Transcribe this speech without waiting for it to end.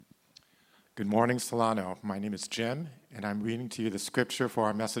Good morning, Solano. My name is Jim, and I'm reading to you the scripture for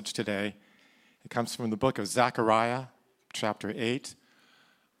our message today. It comes from the book of Zechariah, chapter 8.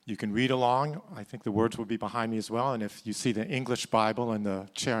 You can read along. I think the words will be behind me as well, and if you see the English Bible in the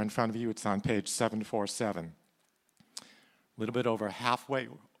chair in front of you, it's on page 747. A little bit over halfway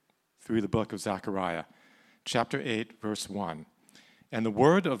through the book of Zechariah, chapter 8, verse 1. And the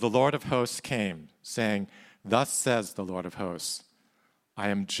word of the Lord of hosts came, saying, Thus says the Lord of hosts, I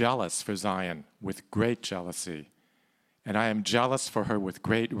am jealous for Zion with great jealousy, and I am jealous for her with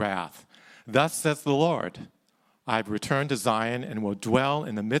great wrath. Thus says the Lord, I have returned to Zion and will dwell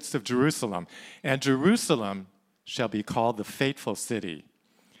in the midst of Jerusalem, and Jerusalem shall be called the faithful city,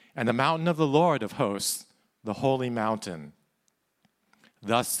 and the mountain of the Lord of hosts, the holy mountain.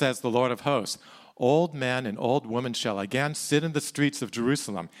 Thus says the Lord of hosts, old men and old women shall again sit in the streets of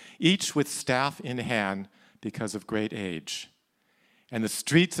Jerusalem, each with staff in hand because of great age. And the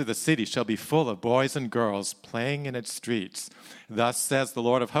streets of the city shall be full of boys and girls playing in its streets. Thus says the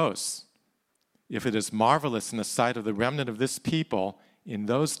Lord of hosts, if it is marvelous in the sight of the remnant of this people in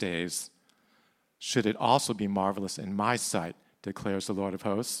those days, should it also be marvelous in my sight, declares the Lord of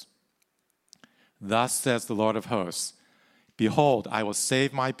hosts. Thus says the Lord of hosts, behold, I will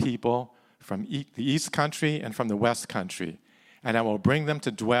save my people from the east country and from the west country, and I will bring them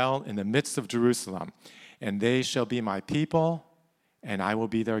to dwell in the midst of Jerusalem, and they shall be my people, and I will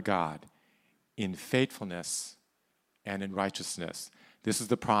be their God, in faithfulness and in righteousness. This is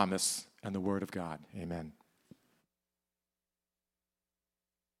the promise and the word of God. Amen.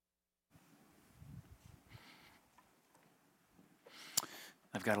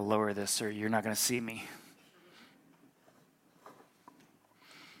 I've got to lower this or you're not going to see me.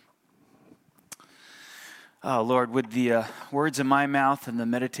 Oh, Lord, would the words of my mouth and the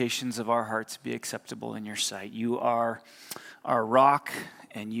meditations of our hearts be acceptable in your sight. You are our rock,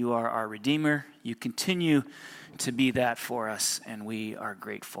 and you are our Redeemer. You continue to be that for us, and we are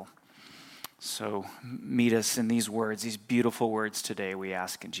grateful. So meet us in these words, these beautiful words today, we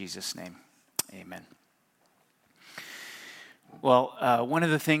ask in Jesus' name. Amen. Well, one of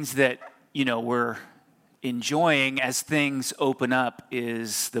the things that, we're enjoying as things open up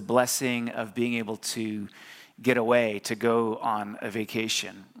is the blessing of being able to get away, to go on a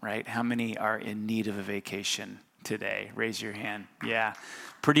vacation, right? How many are in need of a vacation today? Raise your hand. Yeah,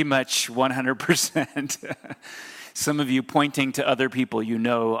 pretty much 100%. Some of you pointing to other people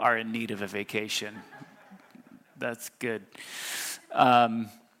are in need of a vacation. That's good. I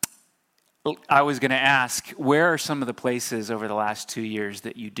was going to ask, where are some of the places over the last 2 years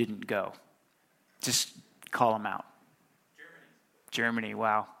that you didn't go? Just call them out. Germany,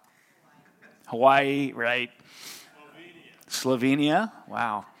 wow. Hawaii, right? Slovenia,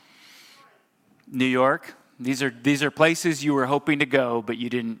 wow. New York. These are places you were hoping to go, but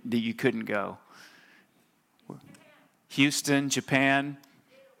you couldn't go. Houston, Japan,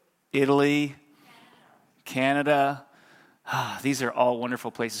 Italy, Canada. These are all wonderful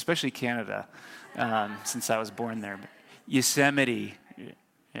places, especially Canada, since I was born there. Yosemite,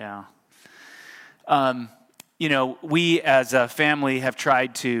 yeah. We as a family have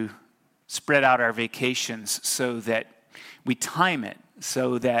tried to spread out our vacations so that we time it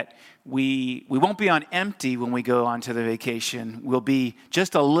so that we won't be on empty when we go onto the vacation. We'll be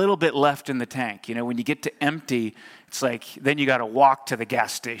just a little bit left in the tank. When you get to empty, it's like then you got to walk to the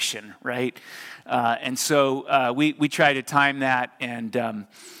gas station, right? And so we try to time that, and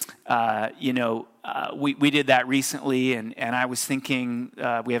we did that recently. And I was thinking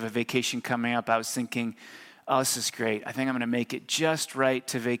we have a vacation coming up. I was thinking, oh, this is great. I think I'm going to make it just right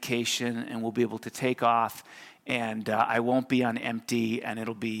to vacation, and we'll be able to take off. And I won't be on empty, and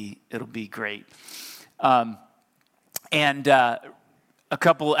it'll be great. I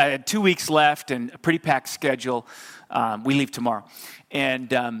had 2 weeks left and a pretty packed schedule. We leave tomorrow,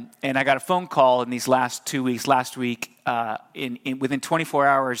 and I got a phone call in these last 2 weeks. Last week, within 24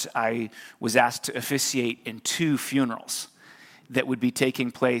 hours, I was asked to officiate in 2 funerals that would be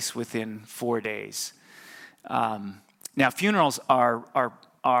taking place within 4 days. Now, funerals are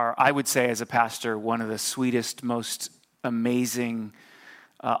I would say as a pastor, one of the sweetest, most amazing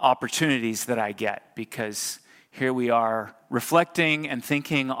opportunities that I get, because here we are reflecting and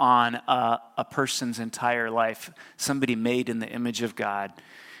thinking on a person's entire life, somebody made in the image of God.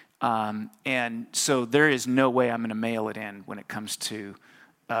 And so there is no way I'm going to mail it in when it comes to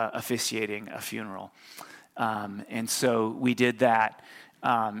officiating a funeral. And so we did that,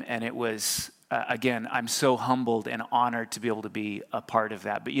 and it was... again, I'm so humbled and honored to be able to be a part of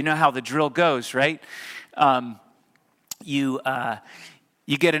that. But you know how the drill goes, right? You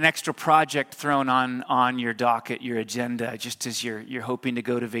you get an extra project thrown on your docket, your agenda, just as you're hoping to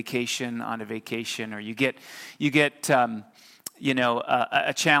go to vacation on a vacation, or you get a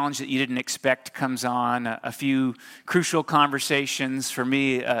challenge that you didn't expect comes on, a few crucial conversations. For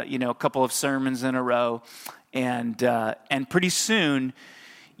me, a couple of sermons in a row, and pretty soon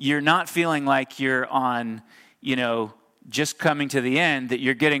you're not feeling like you're on, just coming to the end, that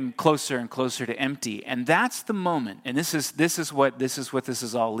you're getting closer and closer to empty. And that's the moment. And this is what this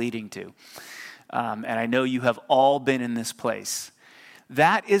is all leading to. And I know you have all been in this place.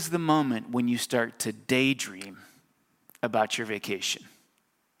 That is the moment when you start to daydream about your vacation,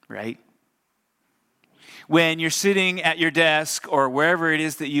 right? When you're sitting at your desk or wherever it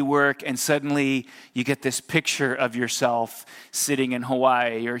is that you work, and suddenly you get this picture of yourself sitting in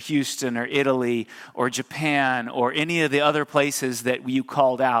Hawaii or Houston or Italy or Japan or any of the other places that you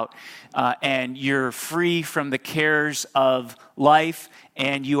called out, and you're free from the cares of life,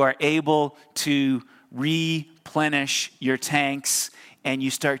 and you are able to replenish your tanks, and you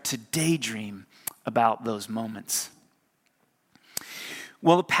start to daydream about those moments.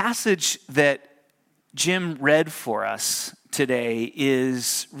 Well, the passage that Jim read for us today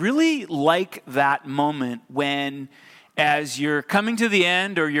is really like that moment when, as you're coming to the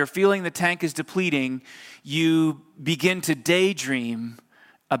end or you're feeling the tank is depleting, you begin to daydream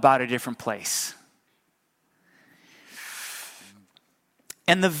about a different place.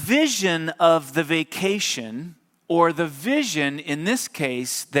 And the vision of the vacation, or the vision in this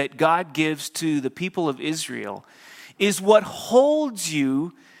case that God gives to the people of Israel, is what holds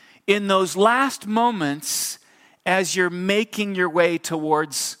you in those last moments as you're making your way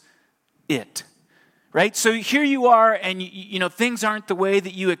towards it, right? So here you are, and things aren't the way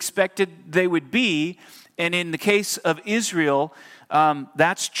that you expected they would be. And in the case of Israel,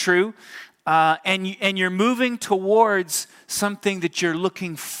 that's true. And you're moving towards something that you're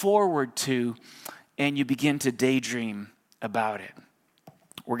looking forward to, and you begin to daydream about it.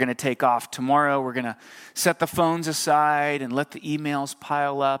 We're going to take off tomorrow. We're going to set the phones aside and let the emails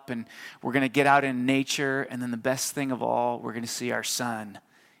pile up, and we're going to get out in nature. And then the best thing of all, we're going to see our son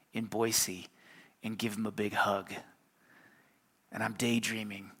in Boise and give him a big hug. And I'm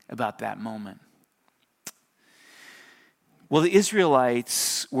daydreaming about that moment. Well, the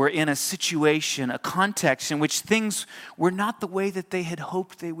Israelites were in a situation, a context in which things were not the way that they had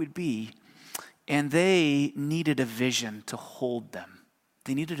hoped they would be, and they needed a vision to hold them.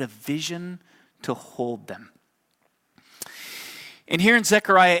 They needed a vision to hold them. And here in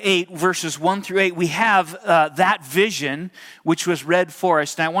Zechariah 8, verses 1 through 8, we have that vision which was read for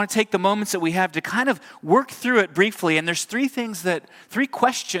us. And I want to take the moments that we have to kind of work through it briefly. And there's three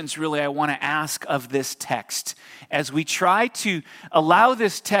questions really I want to ask of this text as we try to allow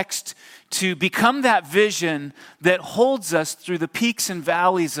this text to become that vision that holds us through the peaks and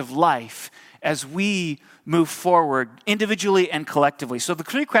valleys of life as we move forward individually and collectively. So the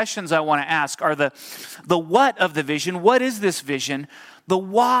three questions I want to ask are the what of the vision. What is this vision? The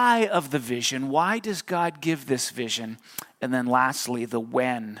why of the vision. Why does God give this vision? And then lastly, the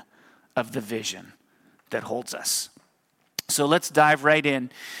when of the vision that holds us. So let's dive right in.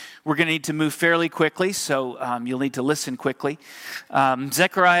 We're going to need to move fairly quickly, so you'll need to listen quickly.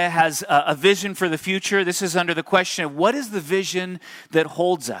 Zechariah has a vision for the future. This is under the question of what is the vision that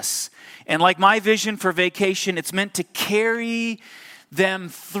holds us? And like my vision for vacation, it's meant to carry them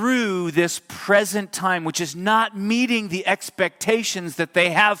through this present time, which is not meeting the expectations that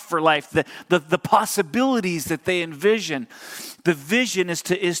they have for life, the possibilities that they envision. The vision is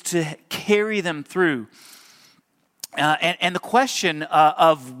to carry them through. And the question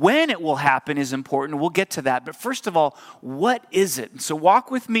of when it will happen is important. We'll get to that. But first of all, what is it? So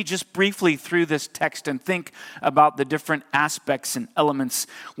walk with me just briefly through this text and think about the different aspects and elements.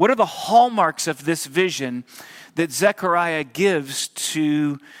 What are the hallmarks of this vision that Zechariah gives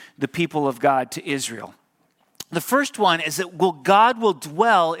to the people of God, to Israel? The first one is that God will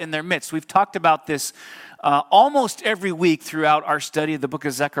dwell in their midst. We've talked about this almost every week throughout our study of the book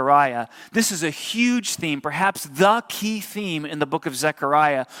of Zechariah. This is a huge theme, perhaps the key theme in the book of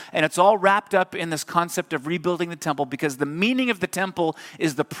Zechariah, and it's all wrapped up in this concept of rebuilding the temple, because the meaning of the temple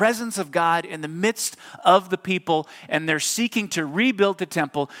is the presence of God in the midst of the people, and they're seeking to rebuild the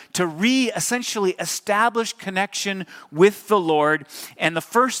temple, to essentially establish connection with the Lord. And the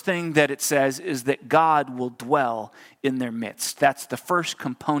first thing that it says is that God will dwell in their midst. That's the first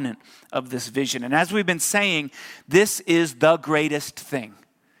component of this vision. And as we've been saying, this is the greatest thing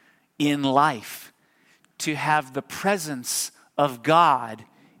in life, to have the presence of God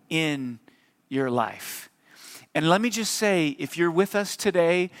in your life. And let me just say, if you're with us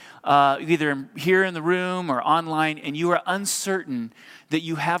today, either here in the room or online, and you are uncertain that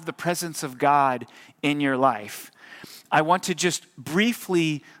you have the presence of God in your life, I want to just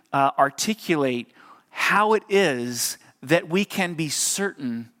briefly articulate how it is that we can be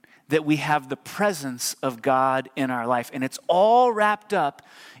certain that we have the presence of God in our life. And it's all wrapped up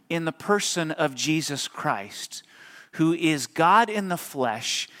in the person of Jesus Christ, who is God in the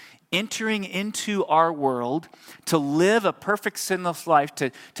flesh, entering into our world to live a perfect sinless life,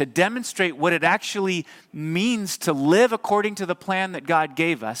 to demonstrate what it actually means to live according to the plan that God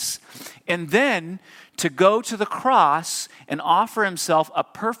gave us, and then to go to the cross and offer himself a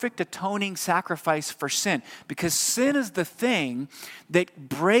perfect atoning sacrifice for sin. Because sin is the thing that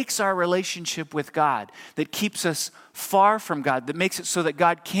breaks our relationship with God, that keeps us far from God, that makes it so that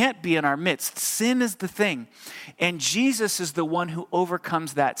God can't be in our midst. Sin is the thing. And Jesus is the one who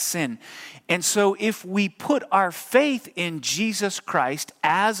overcomes that sin. And so if we put our faith in Jesus Christ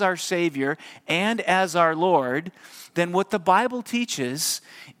as our Savior and as our Lord, then what the Bible teaches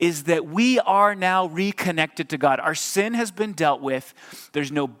is that we are now reconnected to God. Our sin has been dealt with.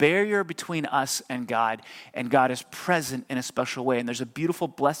 There's no barrier between us and God is present in a special way. And there's a beautiful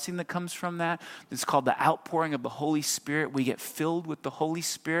blessing that comes from that. It's called the outpouring of the Holy Spirit. We get filled with the Holy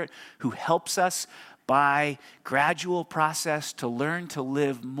Spirit who helps us by gradual process to learn to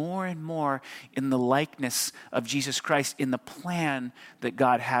live more and more in the likeness of Jesus Christ, in the plan that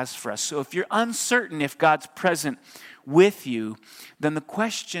God has for us. So if you're uncertain if God's present with you, then the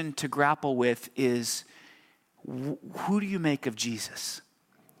question to grapple with is, who do you make of Jesus?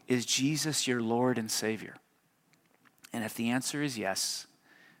 Is Jesus your Lord and Savior? And if the answer is yes,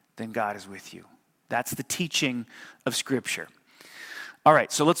 then God is with you. That's the teaching of Scripture. All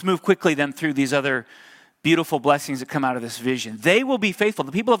right, so let's move quickly then through these other beautiful blessings that come out of this vision. They will be faithful.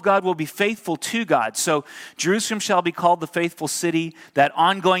 The people of God will be faithful to God. So Jerusalem shall be called the faithful city. That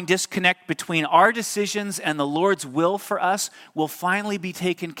ongoing disconnect between our decisions and the Lord's will for us will finally be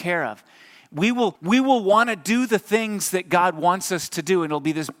taken care of. We will want to do the things that God wants us to do, and it'll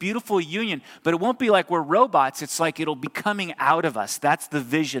be this beautiful union, but it won't be like we're robots. It's like it'll be coming out of us. That's the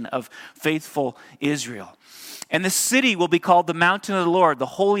vision of faithful Israel. And the city will be called the mountain of the Lord, the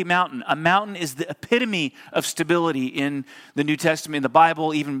holy mountain. A mountain is the epitome of stability in the New Testament, in the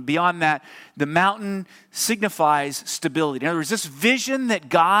Bible, even beyond that. The mountain signifies stability. In other words, this vision that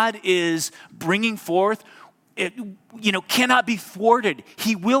God is bringing forth, it, cannot be thwarted.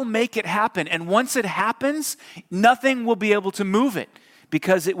 He will make it happen. And once it happens, nothing will be able to move it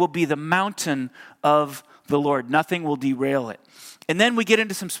because it will be the mountain of the Lord. Nothing will derail it. And then we get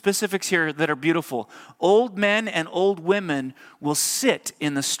into some specifics here that are beautiful. Old men and old women will sit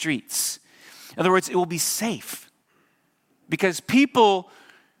in the streets. In other words, it will be safe. Because people,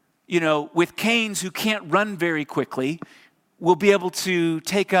 with canes who can't run very quickly will be able to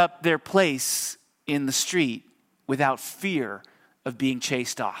take up their place in the street without fear of being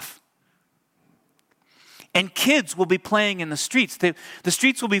chased off. And kids will be playing in the streets. The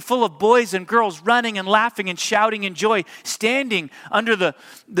streets will be full of boys and girls running and laughing and shouting in joy, standing under the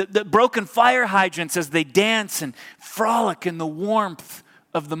broken fire hydrants as they dance and frolic in the warmth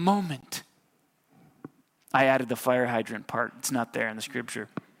of the moment. I added the fire hydrant part. It's not there in the scripture.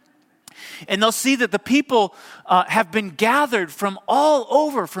 And they'll see that the people have been gathered from all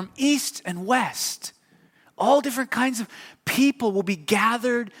over, from east and west. All different kinds of people will be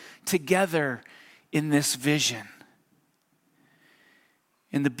gathered together in this vision.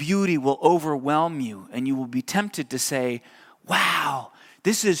 And the beauty will overwhelm you, and you will be tempted to say, wow,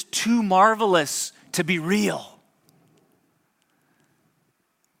 this is too marvelous to be real.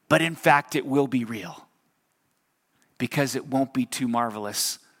 But in fact, it will be real, because it won't be too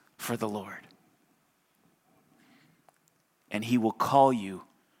marvelous for the Lord. And he will call you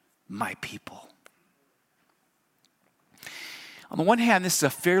my people. On the one hand, this is a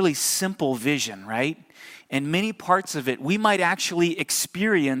fairly simple vision, right? And many parts of it we might actually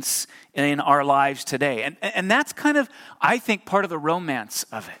experience in our lives today. And that's kind of, I think, part of the romance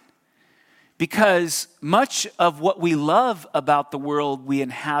of it. Because much of what we love about the world we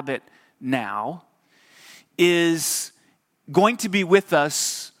inhabit now is going to be with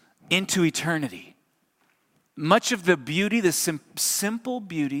us into eternity. Much of the beauty, the simple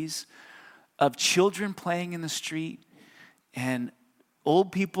beauties of children playing in the street, and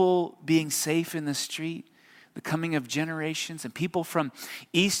old people being safe in the street, the coming of generations and people from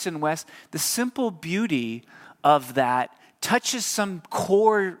east and west, the simple beauty of that touches some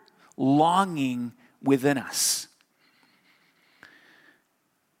core longing within us.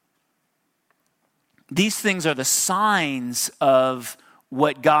 These things are the signs of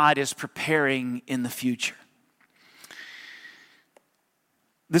what God is preparing in the future.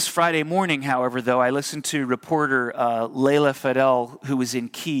 This Friday morning, however, though, I listened to reporter Layla Fadel, who was in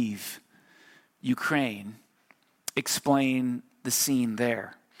Kyiv, Ukraine, explain the scene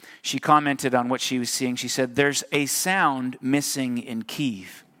there. She commented on what she was seeing. She said, "There's a sound missing in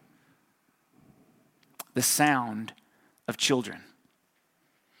Kyiv. The sound of children.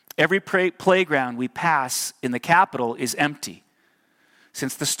 Every playground we pass in the capital is empty.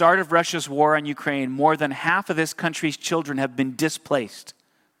 Since the start of Russia's war on Ukraine, more than half of this country's children have been displaced.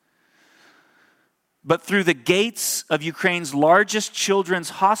 But through the gates of Ukraine's largest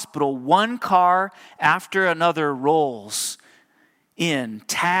children's hospital, one car after another rolls in,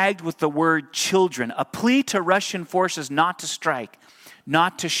 tagged with the word children, a plea to Russian forces not to strike,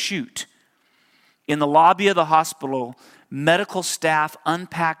 not to shoot. In the lobby of the hospital, medical staff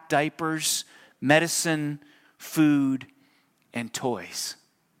unpack diapers, medicine, food, and toys."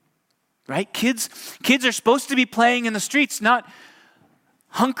 Right? Kids are supposed to be playing in the streets, not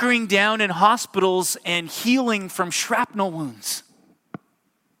hunkering down in hospitals and healing from shrapnel wounds.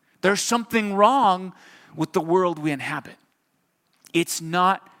 There's something wrong with the world we inhabit. It's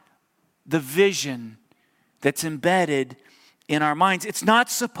not the vision that's embedded in our minds. It's not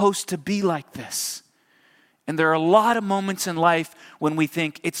supposed to be like this. And there are a lot of moments in life when we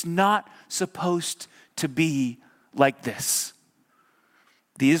think it's not supposed to be like this.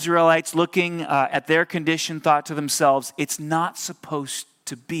 The Israelites, looking at their condition, thought to themselves, it's not supposed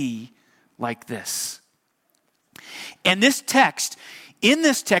to be like this. And in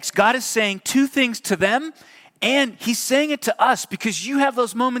this text, God is saying two things to them, and he's saying it to us because you have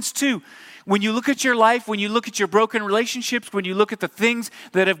those moments too. When you look at your life, when you look at your broken relationships, when you look at the things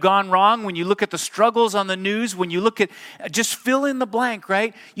that have gone wrong, when you look at the struggles on the news, when you look at, just fill in the blank,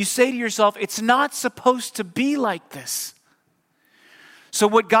 right? You say to yourself, it's not supposed to be like this. So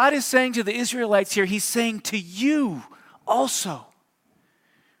what God is saying to the Israelites here, he's saying to you also.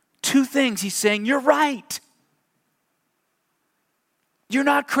 Two things. He's saying, you're right. You're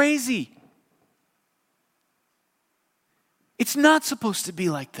not crazy. It's not supposed to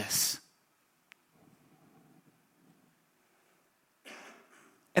be like this.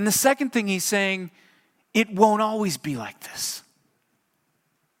 And the second thing he's saying, it won't always be like this.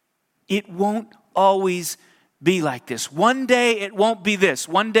 It won't always be like this. One day it won't be this.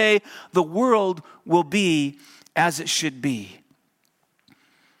 One day the world will be as it should be.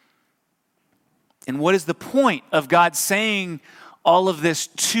 And what is the point of God saying all of this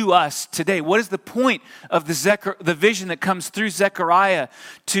to us today? What is the point of the vision that comes through Zechariah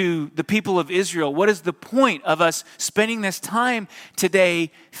to the people of Israel? What is the point of us spending this time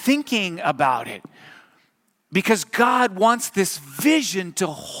today thinking about it? Because God wants this vision to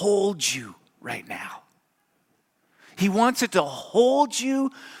hold you right now. He wants it to hold you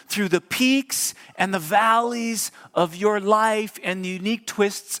through the peaks and the valleys of your life and the unique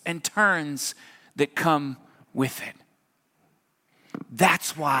twists and turns that come with it.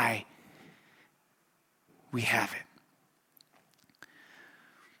 That's why we have it.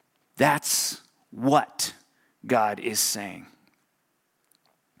 That's what God is saying.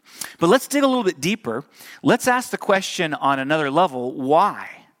 But let's dig a little bit deeper. Let's ask the question on another level, why?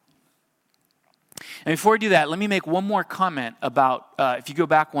 And before I do that, let me make one more comment about, if you go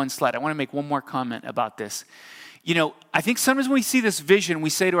back one slide, I want to make one more comment about this. You know, I think sometimes when we see this vision, we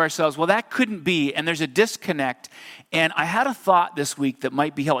say to ourselves, well, that couldn't be, and there's a disconnect. And I had a thought this week that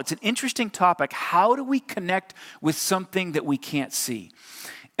might be helpful. It's an interesting topic. How do we connect with something that we can't see?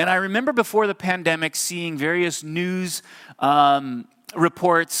 And I remember before the pandemic seeing various news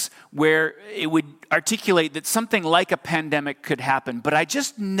reports where it would articulate that something like a pandemic could happen, but I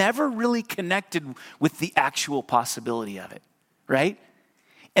just never really connected with the actual possibility of it, right?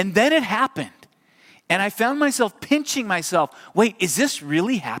 And then it happened. And I found myself pinching myself. Wait, is this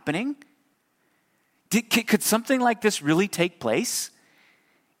really happening? Could something like this really take place?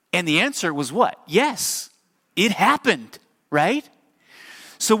 And the answer was what? Yes, it happened, right?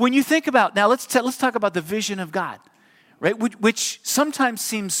 So when you think about, now let's talk about the vision of God, right? Which sometimes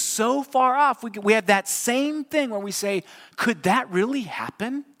seems so far off. We have that same thing where we say, could that really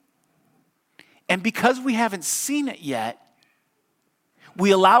happen? And because we haven't seen it yet,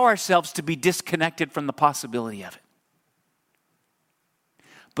 we allow ourselves to be disconnected from the possibility of it.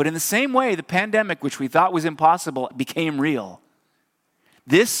 But in the same way, the pandemic, which we thought was impossible, became real.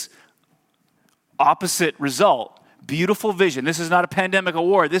 This opposite result, beautiful vision. This is not a pandemic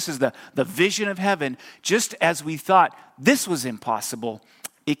award. This is the vision of heaven. Just as we thought this was impossible,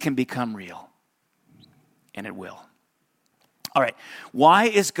 it can become real. And it will. All right. Why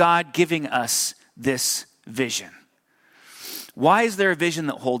is God giving us this vision? Why is there a vision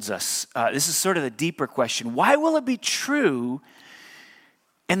that holds us? This is sort of the deeper question. Why will it be true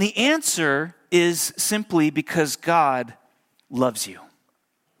And the answer is simply because God loves you.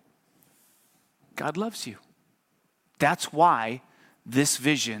 God loves you. That's why this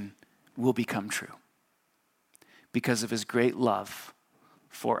vision will become true. Because of his great love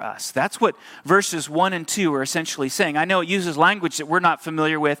for us. That's what verses 1 and 2 are essentially saying. I know it uses language that we're not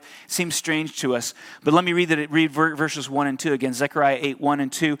familiar with. It seems strange to us. But let me read verses 1 and 2 again. Zechariah 8, 1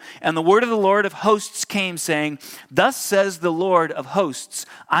 and 2. And the word of the Lord of hosts came, saying, Thus says the Lord of hosts,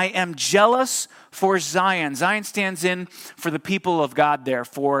 I am jealous for Zion. Zion stands in for the people of God there,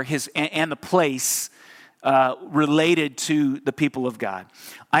 for his and the place related to the people of God.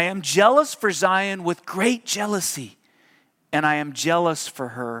 I am jealous for Zion with great jealousy, and I am jealous for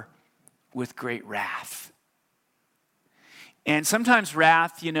her with great wrath. And sometimes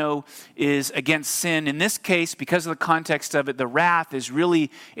wrath, is against sin. In this case, because of the context of it, the wrath is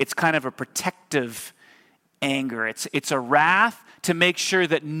really, it's kind of a protective anger. It's a wrath to make sure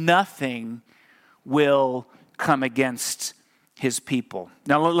that nothing will come against his people.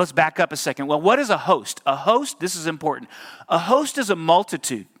 Now let's back up a second. Well, what is a host? A host, this is important. A host is a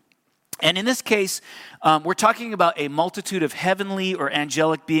multitude. And in this case, we're talking about a multitude of heavenly or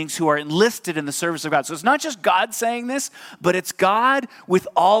angelic beings who are enlisted in the service of God. So it's not just God saying this, but it's God with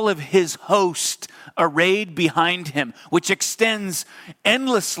all of his host arrayed behind him, which extends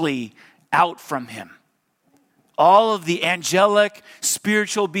endlessly out from him. All of the angelic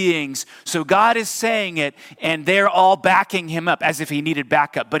spiritual beings. So God is saying it, and they're all backing him up as if he needed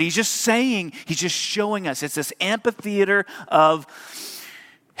backup. But he's just showing us. It's this amphitheater of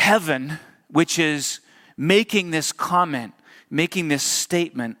heaven, which is making this comment, making this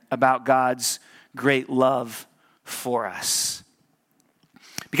statement about God's great love for us.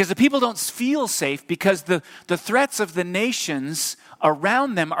 Because the people don't feel safe because the threats of the nations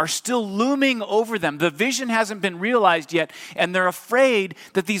around them are still looming over them. The vision hasn't been realized yet, and they're afraid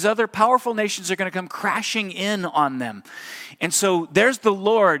that these other powerful nations are going to come crashing in on them. And so there's the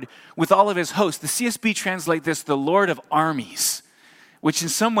Lord with all of his hosts. The CSB translate this, the Lord of armies, which in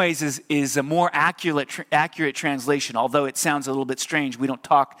some ways is a more accurate translation, although it sounds a little bit strange. We don't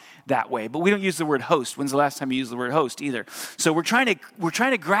talk that way, but we don't use the word host. When's the last time you used the word host either? So we're trying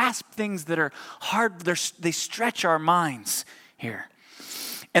to grasp things that are hard. They stretch our minds here.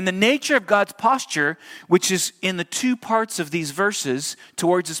 And the nature of God's posture, which is in the two parts of these verses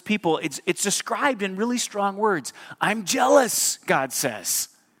towards his people, it's described in really strong words. I'm jealous, God says,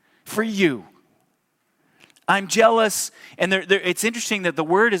 for you. I'm jealous, and it's interesting that the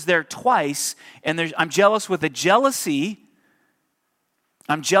word is there twice, and I'm jealous with a jealousy.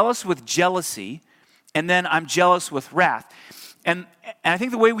 I'm jealous with jealousy, and then I'm jealous with wrath. And I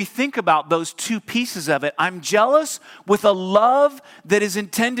think the way we think about those two pieces of it, I'm jealous with a love that is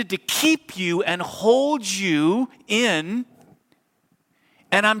intended to keep you and hold you in,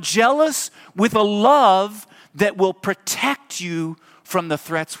 and I'm jealous with a love that will protect you from the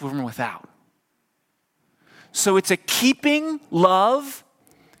threats from without. So it's a keeping love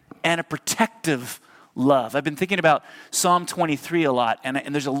and a protective love. I've been thinking about Psalm 23 a lot, and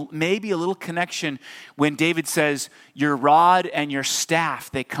there's maybe a little connection when David says, your rod and your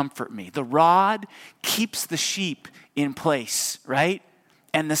staff, they comfort me. The rod keeps the sheep in place, right?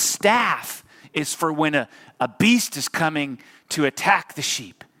 And the staff is for when a beast is coming to attack the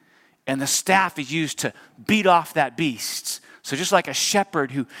sheep. And the staff is used to beat off that beast. So just like a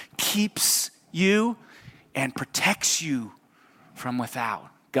shepherd who keeps you and protects you from without,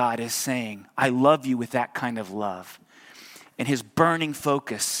 God is saying, I love you with that kind of love. And his burning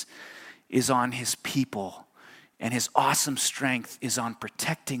focus is on his people, and his awesome strength is on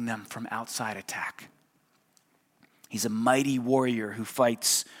protecting them from outside attack. He's a mighty warrior who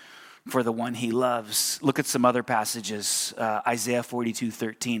fights for the one he loves. Look at some other passages. Isaiah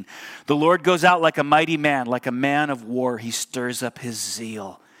 42:13. The Lord goes out like a mighty man, like a man of war. He stirs up his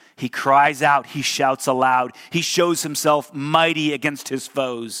zeal. He cries out, he shouts aloud. He shows himself mighty against his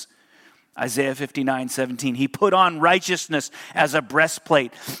foes. Isaiah 59:17. He put on righteousness as a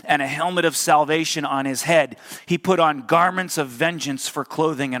breastplate and a helmet of salvation on his head. He put on garments of vengeance for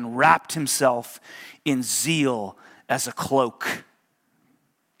clothing and wrapped himself in zeal as a cloak.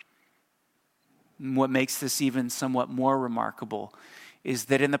 And what makes this even somewhat more remarkable is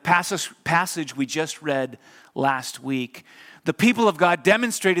that in the passage we just read last week, the people of God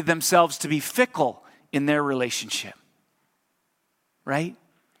demonstrated themselves to be fickle in their relationship, right?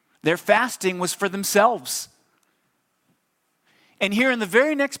 Their fasting was for themselves. And here in the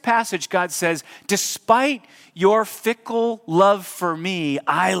very next passage, God says, despite your fickle love for me,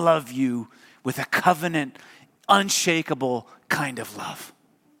 I love you with a covenant, unshakable kind of love.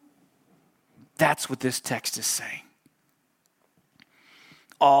 That's what this text is saying.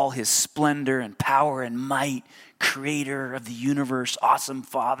 all his splendor and power and might, creator of the universe, awesome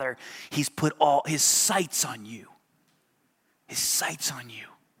Father. He's put all his sights on you. His sights on you.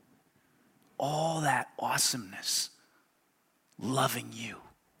 All that awesomeness, loving you.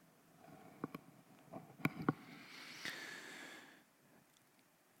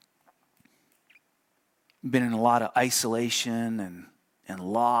 Been in a lot of isolation and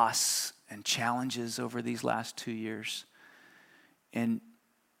loss and challenges over these last 2 years. And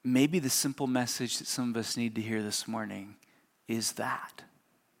maybe the simple message that some of us need to hear this morning is that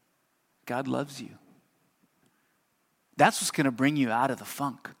God loves you. That's what's going to bring you out of the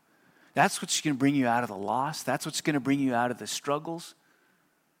funk. That's what's going to bring you out of the loss. That's what's going to bring you out of the struggles.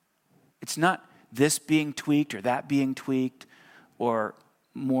 It's not this being tweaked or that being tweaked or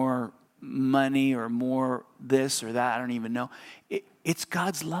more money or more this or that. I don't even know. It's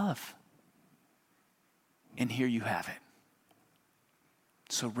God's love. And here you have it.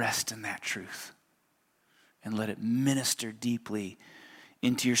 So rest in that truth and let it minister deeply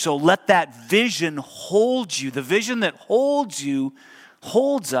into your soul. Let that vision hold you. The vision that holds you,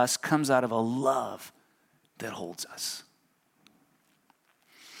 holds us, comes out of a love that holds us.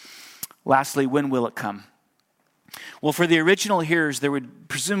 Lastly, when will it come? Well, for the original hearers, there would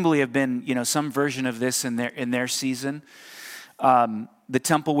presumably have been, some version of this in their season. The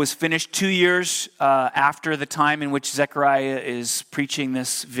temple was finished 2 years after the time in which Zechariah is preaching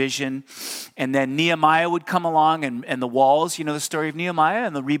this vision. And then Nehemiah would come along and the walls, the story of Nehemiah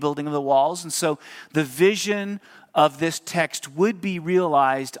and the rebuilding of the walls. And so the vision of this text would be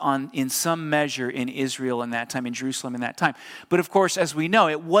realized in some measure in Israel in that time, in Jerusalem in that time. But of course, as we know,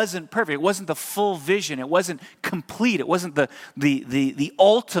 it wasn't perfect. It wasn't the full vision. It wasn't complete. It wasn't the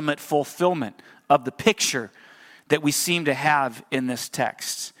ultimate fulfillment of the picture that we seem to have in this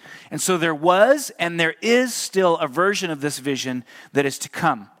text. And so there was and there is still a version of this vision that is to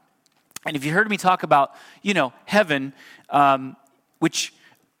come. And if you heard me talk about, heaven, which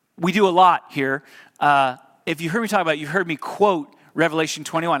we do a lot here, if you heard me talk about it, you heard me quote Revelation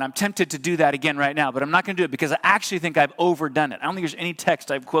 21. I'm tempted to do that again right now, but I'm not going to do it because I actually think I've overdone it. I don't think there's any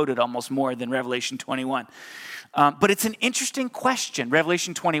text I've quoted almost more than Revelation 21. But it's an interesting question.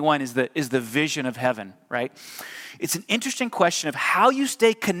 Revelation 21 is the vision of heaven, right? It's an interesting question of how you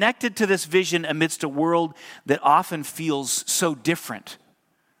stay connected to this vision amidst a world that often feels so different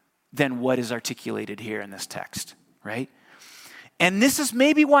than what is articulated here in this text, right? And this is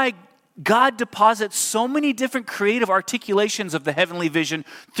maybe why God deposits so many different creative articulations of the heavenly vision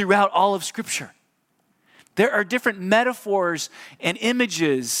throughout all of Scripture. There are different metaphors and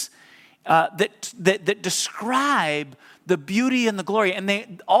images that describe the beauty and the glory,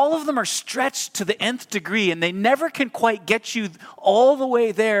 and all of them are stretched to the nth degree, and they never can quite get you all the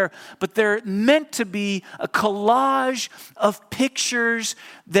way there, but they're meant to be a collage of pictures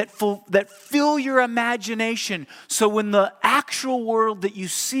that fill your imagination. So when the actual world that you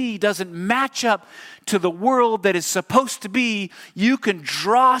see doesn't match up to the world that is supposed to be, you can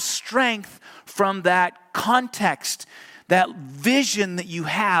draw strength from that context, that vision that you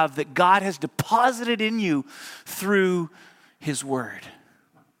have that God has deposited in you through His Word.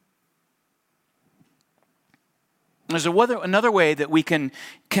 There's another way that we can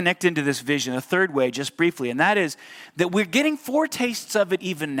connect into this vision, a third way, just briefly, and that is that we're getting foretastes of it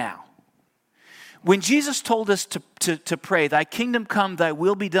even now. When Jesus told us to pray, "Thy kingdom come, thy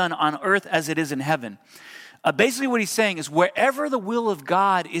will be done on earth as it is in heaven," basically what He's saying is wherever the will of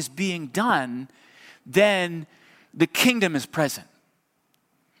God is being done, then the kingdom is present.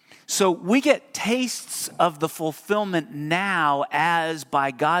 So we get tastes of the fulfillment now as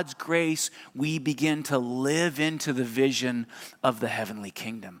by God's grace we begin to live into the vision of the heavenly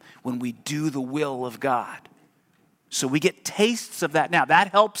kingdom when we do the will of God. So we get tastes of that now.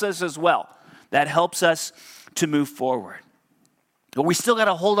 That helps us as well. That helps us to move forward. But we still got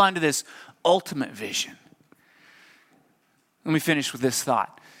to hold on to this ultimate vision. Let me finish with this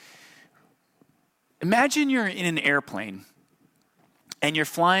thought. Imagine you're in an airplane and you're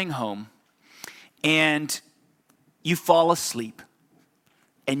flying home and you fall asleep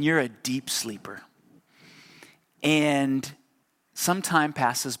and you're a deep sleeper. And some time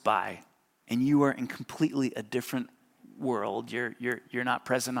passes by and you are in completely a different world. You're not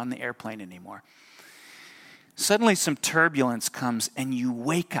present on the airplane anymore. Suddenly some turbulence comes and you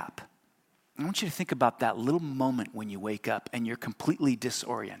wake up. I want you to think about that little moment when you wake up and you're completely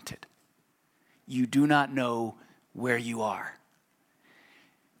disoriented. You do not know where you are.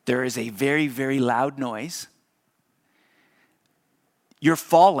 There is a very, very loud noise. You're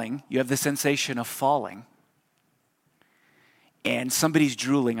falling. You have the sensation of falling. And somebody's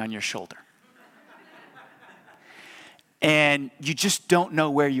drooling on your shoulder. And you just don't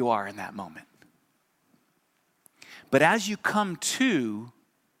know where you are in that moment. But as you come to,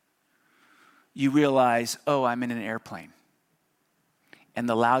 you realize, oh, I'm in an airplane. And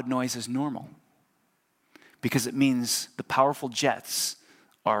the loud noise is normal. Because it means the powerful jets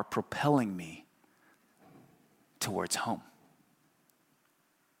are propelling me towards home.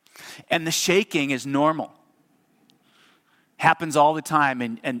 And the shaking is normal. Happens all the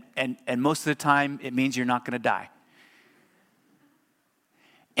time, and most of the time it means you're not going to die.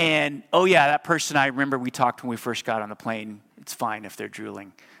 And, oh yeah, that person, I remember we talked when we first got on the plane. It's fine if they're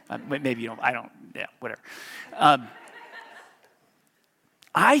drooling. Maybe you don't, yeah, whatever.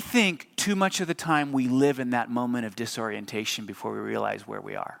 I think too much of the time we live in that moment of disorientation before we realize where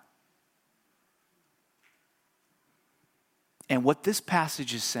we are. And what this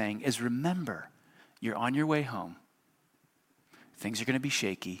passage is saying is, remember, you're on your way home. Things are going to be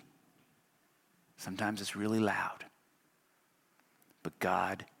shaky. Sometimes it's really loud. But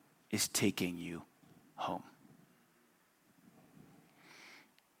God is taking you home.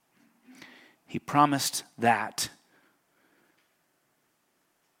 He promised that.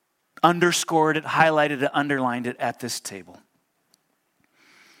 Underscored it, highlighted it, underlined it at this table.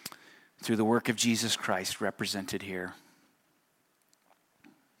 Through the work of Jesus Christ represented here.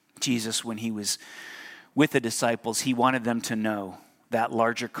 Jesus, when he was with the disciples, he wanted them to know that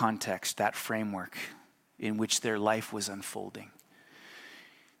larger context, that framework in which their life was unfolding.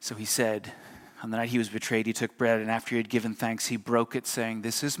 So he said, on the night he was betrayed, he took bread, and after he had given thanks, he broke it, saying,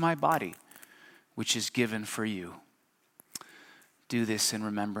 "This is my body, which is given for you. Do this in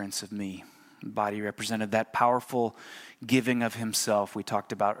remembrance of me." The body represented that powerful giving of himself we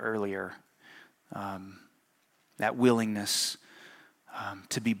talked about earlier. That willingness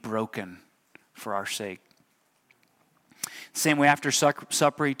to be broken for our sake. Same way after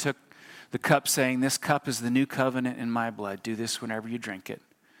supper, he took the cup, saying, "This cup is the new covenant in my blood. Do this whenever you drink it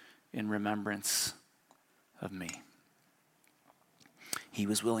in remembrance of me." He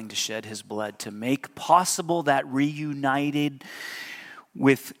was willing to shed his blood to make possible that reunited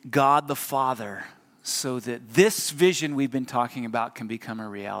with God the Father so that this vision we've been talking about can become a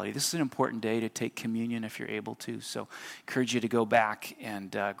reality. This is an important day to take communion if you're able to. So I encourage you to go back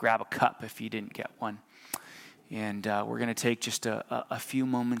and grab a cup if you didn't get one. And we're going to take just a few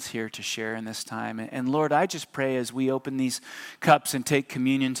moments here to share in this time. And Lord, I just pray as we open these cups and take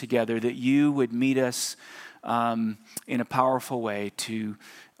communion together that you would meet us in a powerful way to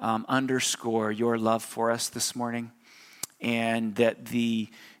underscore your love for us this morning. And that the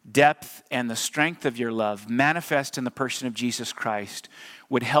depth and the strength of your love manifest in the person of Jesus Christ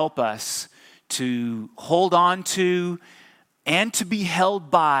would help us to hold on to and to be held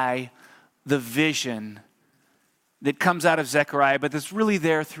by the vision that comes out of Zechariah, but that's really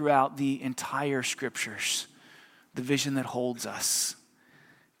there throughout the entire scriptures. The vision that holds us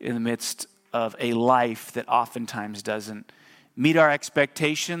in the midst of a life that oftentimes doesn't meet our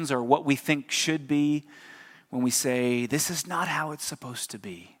expectations or what we think should be, when we say, this is not how it's supposed to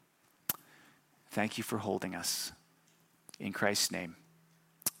be. Thank you for holding us. In Christ's name,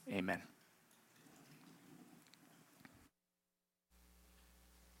 amen.